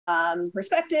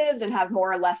perspectives and have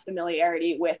more or less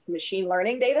familiarity with machine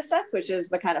learning data sets, which is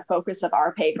the kind of focus of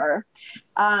our paper.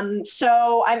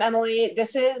 So I'm Emily.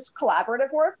 This is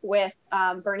collaborative work with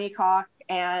Bernard Koch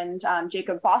and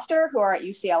Jacob Foster, who are at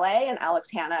UCLA, and Alex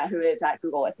Hanna, who is at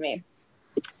Google with me.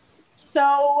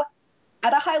 So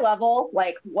at a high level,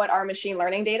 like what are machine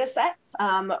learning data sets?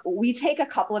 We take a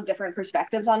couple of different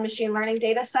perspectives on machine learning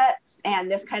data sets,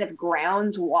 and this kind of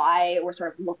grounds why we're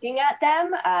sort of looking at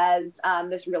them as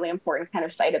this really important kind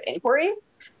of site of inquiry.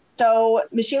 So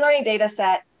machine learning data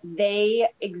sets, they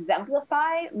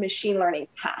exemplify machine learning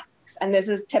tasks, and this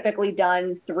is typically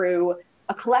done through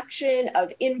a collection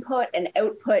of input and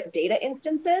output data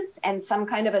instances and some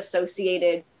kind of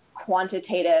associated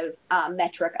quantitative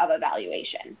metric of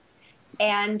evaluation.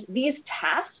 And these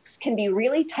tasks can be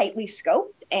really tightly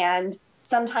scoped and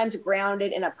sometimes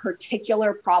grounded in a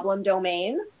particular problem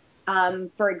domain.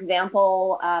 For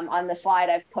example, on the slide,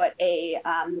 I've put a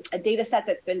data set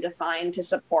that's been defined to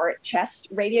support chest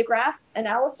radiograph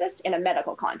analysis in a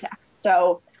medical context.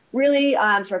 So really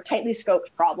sort of tightly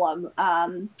scoped problem.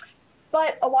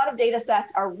 But a lot of data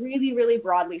sets are really, really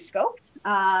broadly scoped.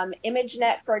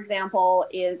 ImageNet, for example,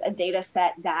 is a data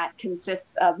set that consists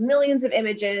of millions of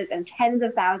images and tens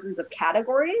of thousands of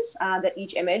categories that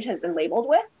each image has been labeled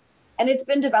with. And it's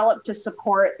been developed to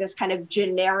support this kind of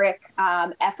generic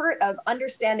effort of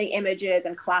understanding images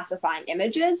and classifying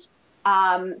images.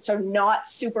 So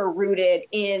not super rooted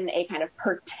in a kind of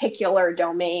particular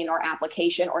domain or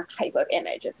application or type of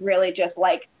image. It's really just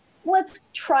like, let's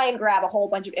try and grab a whole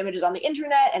bunch of images on the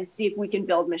internet and see if we can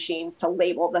build machines to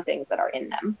label the things that are in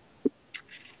them.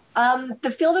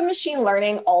 The field of machine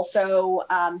learning also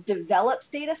develops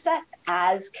data sets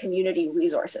as community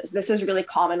resources. This is really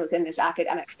common within this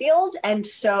academic field. And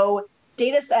so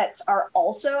data sets are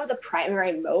also the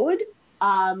primary mode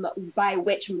by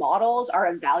which models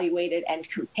are evaluated and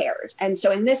compared. And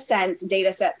so in this sense,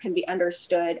 data sets can be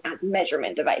understood as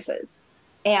measurement devices.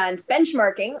 And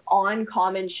benchmarking on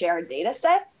common shared data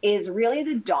sets is really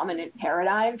the dominant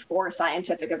paradigm for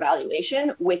scientific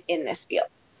evaluation within this field.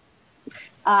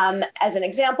 As an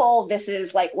example, this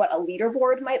is like what a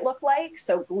leaderboard might look like.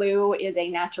 So GLUE is a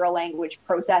natural language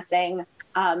processing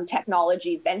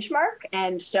technology benchmark.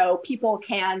 And so people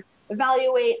can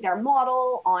evaluate their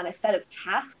model on a set of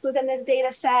tasks within this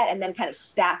data set and then kind of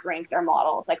stack rank their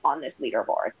models like on this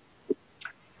leaderboard.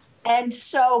 And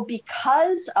so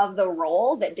because of the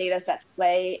role that data sets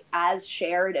play as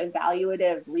shared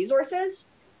evaluative resources,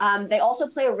 they also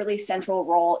play a really central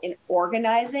role in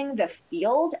organizing the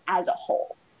field as a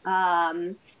whole.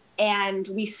 And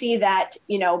we see that,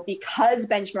 you know, because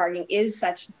benchmarking is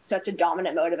such a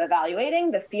dominant mode of evaluating,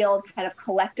 the field kind of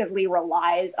collectively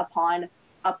relies upon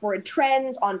upward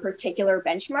trends on particular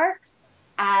benchmarks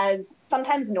as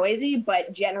sometimes noisy,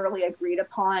 but generally agreed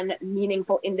upon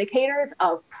meaningful indicators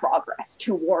of progress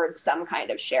towards some kind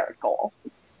of shared goal.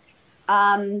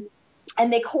 And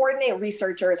they coordinate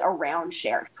researchers around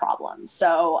shared problems.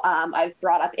 So I've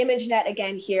brought up ImageNet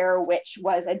again here, which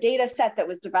was a data set that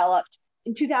was developed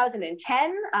in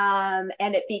 2010,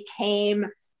 and it became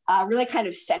a really kind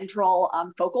of central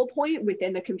focal point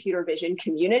within the computer vision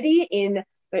community in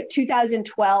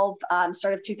 2012,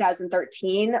 start of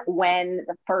 2013, when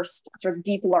the first sort of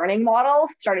deep learning model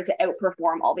started to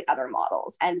outperform all the other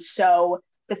models. And so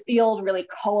the field really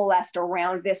coalesced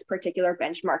around this particular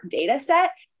benchmark data set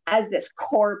as this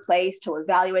core place to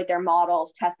evaluate their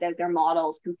models, test out their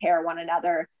models, compare one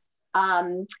another.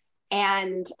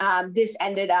 This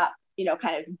ended up, you know,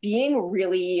 kind of being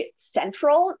really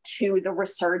central to the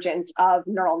resurgence of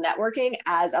neural networking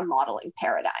as a modeling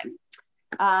paradigm.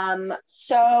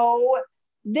 So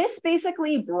this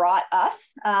basically brought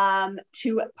us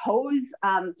to pose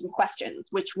some questions,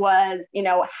 which was, you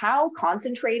know, how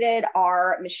concentrated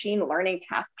are machine learning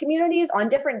task communities on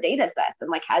different data sets? And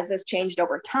like, has this changed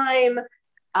over time?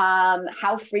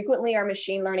 How frequently are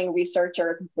machine learning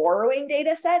researchers borrowing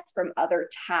data sets from other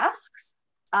tasks?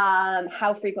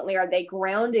 How frequently are they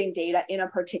grounding data in a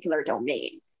particular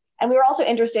domain? And we were also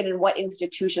interested in what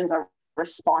institutions are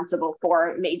responsible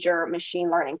for major machine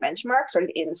learning benchmarks sort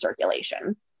of in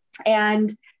circulation.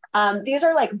 And these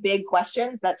are like big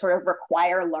questions that sort of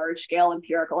require large scale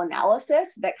empirical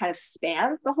analysis that kind of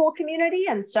spans the whole community.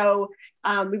 And so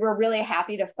we were really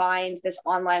happy to find this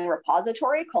online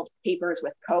repository called Papers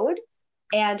with Code.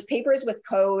 And Papers with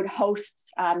Code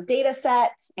hosts data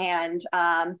sets and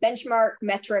benchmark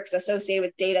metrics associated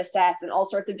with data sets and all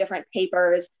sorts of different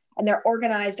papers. And they're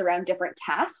organized around different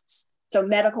tasks. So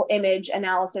medical image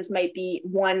analysis might be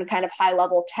one kind of high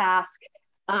level task.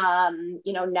 You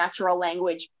know, natural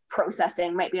language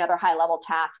processing might be another high level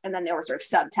task. And then there were sort of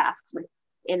subtasks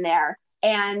in there.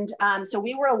 And so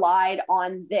we relied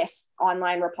on this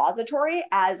online repository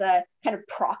as a kind of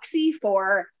proxy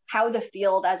for how the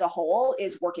field as a whole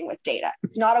is working with data.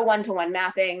 It's not a one-to-one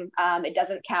mapping. It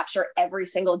doesn't capture every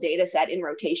single data set in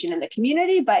rotation in the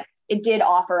community, but it did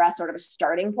offer us sort of a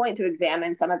starting point to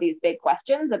examine some of these big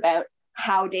questions about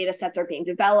how data sets are being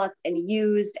developed and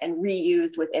used and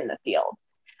reused within the field.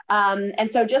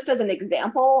 And so just as an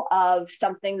example of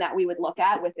something that we would look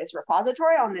at with this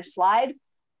repository on this slide,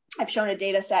 I've shown a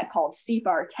data set called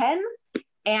CFAR10,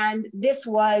 and this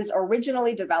was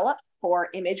originally developed for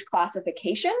image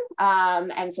classification.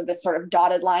 And so this sort of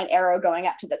dotted line arrow going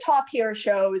up to the top here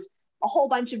shows a whole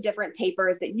bunch of different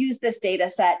papers that use this data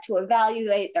set to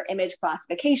evaluate their image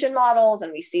classification models.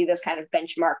 And we see this kind of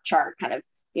benchmark chart kind of,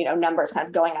 numbers kind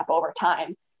of going up over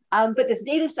time. But this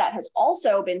data set has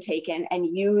also been taken and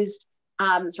used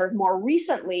sort of more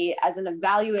recently as an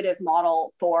evaluative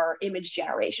model for image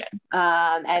generation.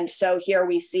 And so here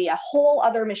we see a whole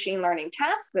other machine learning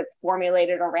task that's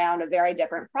formulated around a very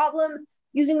different problem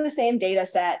using the same data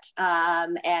set.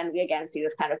 And we again see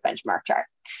this kind of benchmark chart.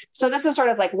 So this is sort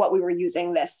of like what we were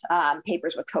using this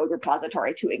papers with code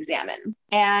repository to examine.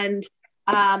 And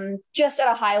just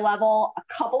at a high level, a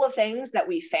couple of things that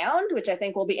we found, which I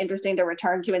think will be interesting to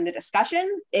return to in the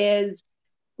discussion, is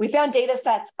we found data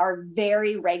sets are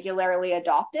very regularly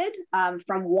adopted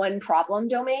from one problem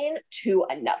domain to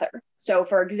another. So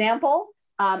for example,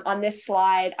 on this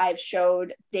slide, I've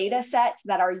showed data sets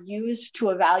that are used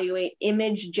to evaluate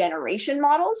image generation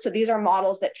models. So these are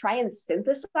models that try and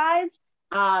synthesize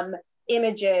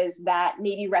images that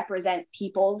maybe represent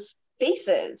people's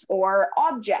faces or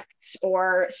objects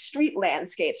or street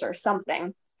landscapes or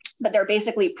something, but they're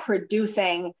basically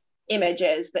producing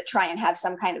images that try and have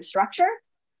some kind of structure.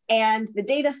 And the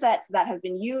data sets that have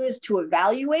been used to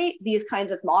evaluate these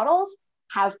kinds of models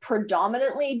have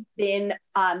predominantly been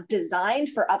designed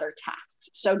for other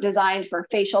tasks. So designed for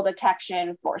facial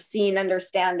detection, for scene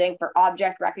understanding, for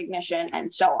object recognition,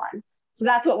 and so on. So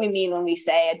that's what we mean when we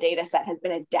say a data set has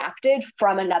been adapted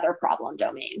from another problem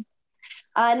domain.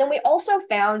 And then we also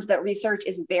found that research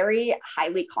is very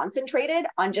highly concentrated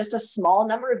on just a small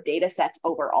number of data sets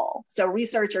overall. So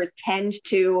researchers tend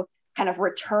to kind of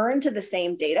return to the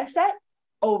same data set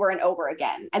over and over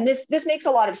again. And this makes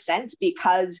a lot of sense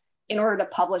because in order to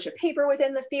publish a paper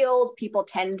within the field, people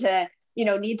tend to,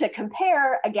 need to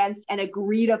compare against an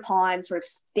agreed upon sort of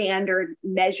standard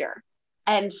measure.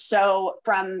 And so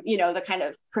from, the kind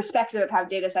of perspective of how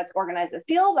data sets organize the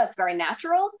field, that's very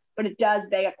natural, but it does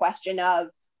beg a question of,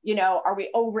 are we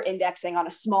over-indexing on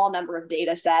a small number of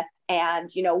data sets? And,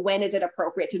 when is it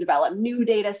appropriate to develop new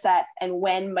data sets? And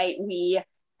when might we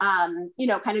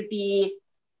kind of be,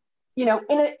 in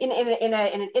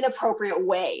an inappropriate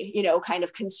way, kind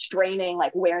of constraining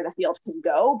like where the field can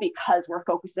go because we're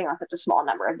focusing on such a small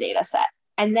number of data sets.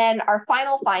 And then our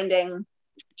final finding,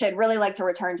 which I'd really like to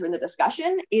return to in the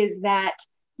discussion, is that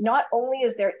not only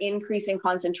is there increasing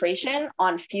concentration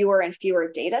on fewer and fewer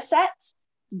data sets,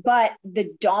 but the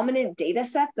dominant data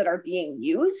sets that are being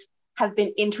used have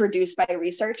been introduced by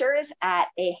researchers at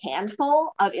a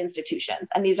handful of institutions.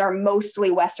 And these are mostly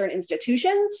Western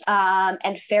institutions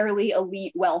and fairly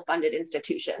elite, well-funded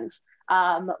institutions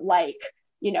like,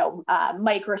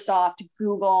 Microsoft,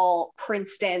 Google,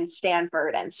 Princeton,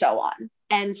 Stanford, and so on.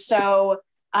 And so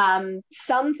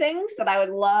some things that I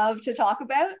would love to talk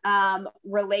about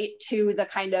relate to the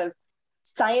kind of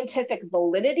scientific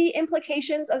validity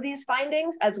implications of these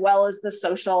findings, as well as the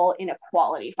social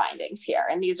inequality findings here.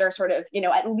 And these are sort of,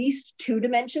 at least two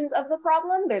dimensions of the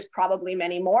problem. There's probably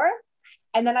many more.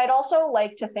 And then I'd also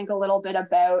like to think a little bit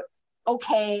about,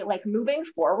 okay, like moving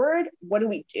forward, what do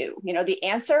we do? The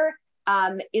answer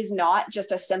is not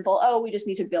just a simple, oh, we just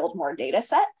need to build more data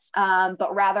sets,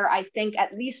 but rather I think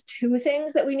at least two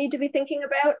things that we need to be thinking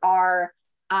about are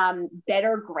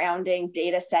better grounding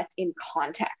data sets in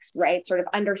context, right? Sort of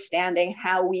understanding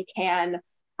how we can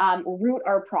root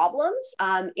our problems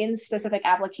in specific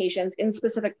applications, in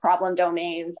specific problem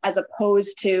domains, as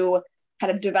opposed to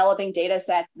kind of developing data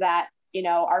sets that,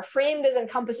 are framed as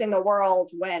encompassing the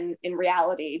world when in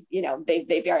reality,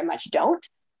 they very much don't.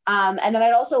 And then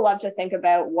I'd also love to think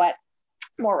about what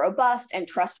more robust and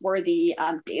trustworthy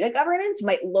data governance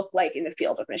might look like in the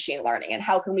field of machine learning, and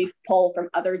how can we pull from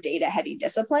other data heavy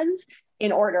disciplines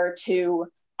in order to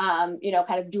kind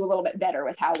of do a little bit better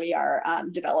with how we are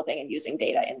developing and using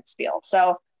data in this field.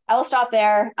 So I will stop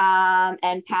there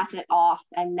and pass it off,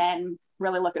 and then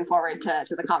really looking forward to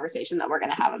the conversation that we're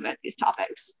going to have about these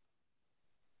topics.